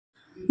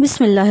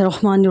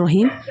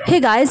Bismillahirrahmanirrahim. Hey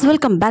guys,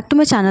 welcome back to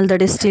my channel,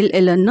 that is Still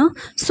a Learner.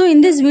 So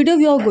in this video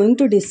we are going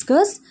to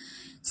discuss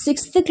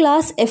 6th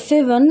class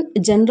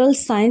FA-1 general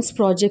science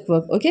project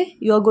work. Okay,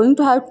 you are going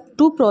to have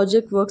two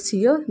project works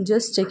here.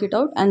 Just check it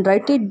out and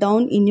write it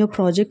down in your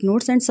project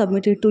notes and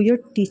submit it to your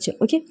teacher.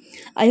 Okay,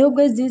 I hope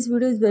guys this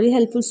video is very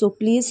helpful, so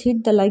please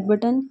hit the like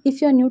button.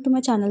 If you are new to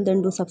my channel,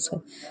 then do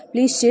subscribe.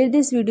 Please share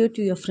this video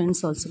to your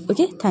friends also.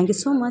 Okay, thank you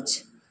so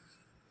much.